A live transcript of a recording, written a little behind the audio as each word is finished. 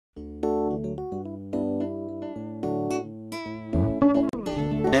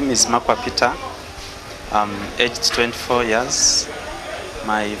name is Makwa Peter. I'm aged 24 years.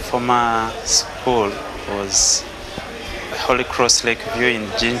 My former school was Holy Cross Lakeview in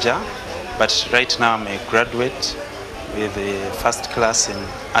Jinja, but right now I'm a graduate with a first class in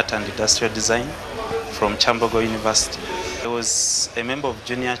Art and Industrial Design from Chambogo University. I was a member of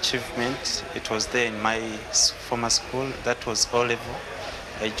Junior Achievement. It was there in my former school. That was O-level.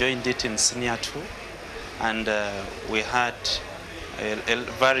 I joined it in Senior 2, and we had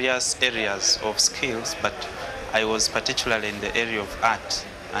various areas of skills, but I was particularly in the area of art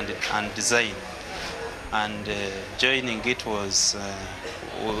and design. And joining it was,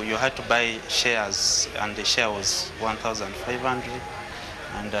 you had to buy shares, and the share was 1,500,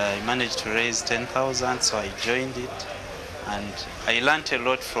 and I managed to raise 10,000, so I joined it. And I learned a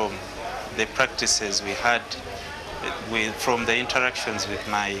lot from the practices we had, from the interactions with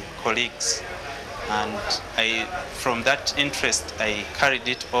my colleagues. And from that interest, I carried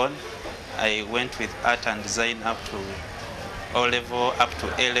it on. I went with art and design up to O-level, up to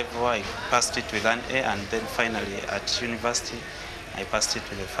A-level. I passed it with an A, and then finally at university, I passed it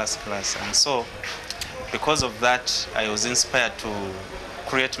with a first class. And so, because of that, I was inspired to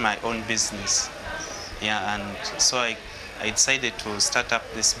create my own business. Yeah, and so I decided to start up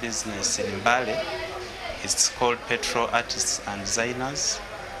this business in Mbale. It's called Petro Artists and Designers.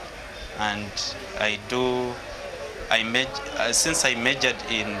 And since I majored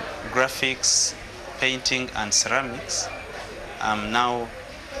in graphics, painting, and ceramics, I'm now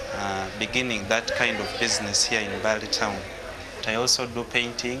beginning that kind of business here in Mbale town. I also do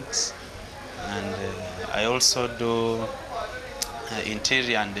paintings, and I also do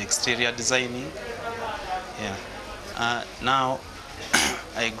interior and exterior designing. Yeah. Now,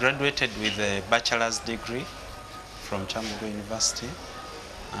 I graduated with a bachelor's degree from Chambogo University.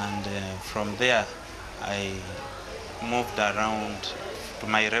 And from there, I moved around to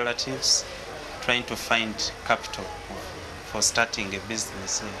my relatives, trying to find capital for starting a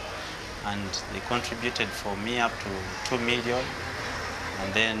business here. And they contributed for me up to 2 million.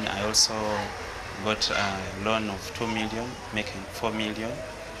 And then I also got a loan of 2 million, making 4 million.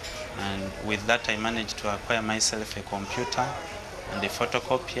 And with that, I managed to acquire myself a computer and a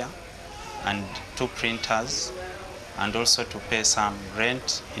photocopier and 2 printers, and also to pay some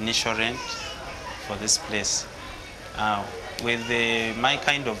rent, initial rent for this place. With my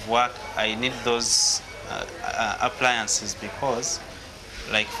kind of work, I need those appliances because,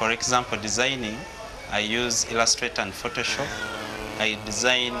 like for example, designing, I use Illustrator and Photoshop. I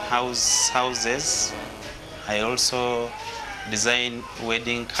design houses. I also design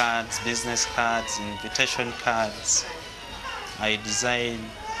wedding cards, business cards, invitation cards. I design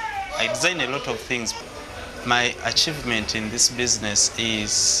a lot of things. My achievement in this business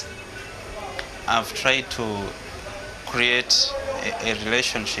is I've tried to create a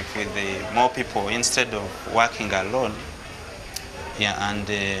relationship with more people instead of working alone. Yeah, and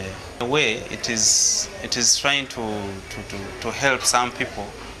in a way, it is trying to help some people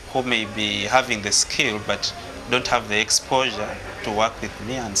who may be having the skill but don't have the exposure to work with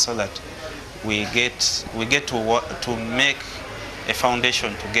me, and so that we get to make a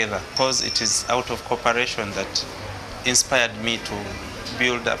foundation together, because it is out of cooperation that inspired me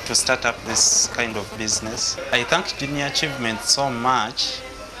to start up this kind of business. I thank Junior Achievement so much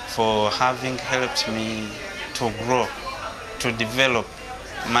for having helped me to grow, to develop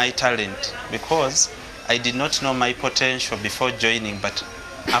my talent, because I did not know my potential before joining, but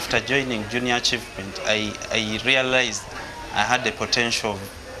after joining Junior Achievement, I realized I had the potential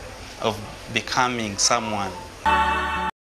of becoming someone